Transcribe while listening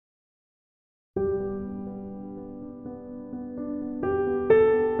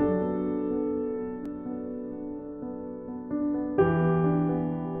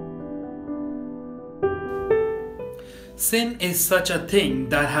Sin is such a thing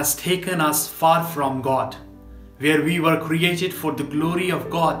that has taken us far from God, where we were created for the glory of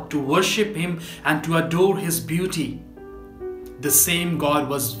God, to worship Him and to adore His beauty. The same God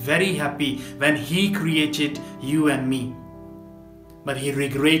was very happy when He created you and me, but He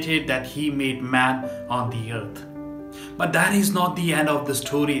regretted that He made man on the earth. But that is not the end of the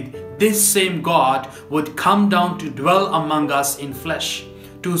story. This same God would come down to dwell among us in flesh,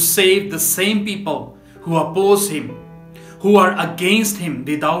 to save the same people who oppose Him, who are against Him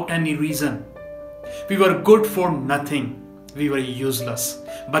without any reason. We were good for nothing. We were useless.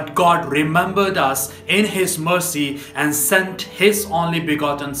 But God remembered us in His mercy and sent His only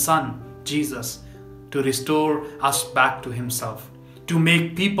begotten Son, Jesus, to restore us back to Himself, to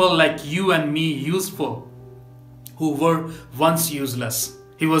make people like you and me useful, who were once useless.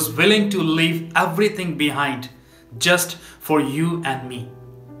 He was willing to leave everything behind just for you and me.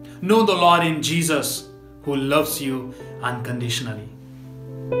 Know the Lord in Jesus, who loves you unconditionally.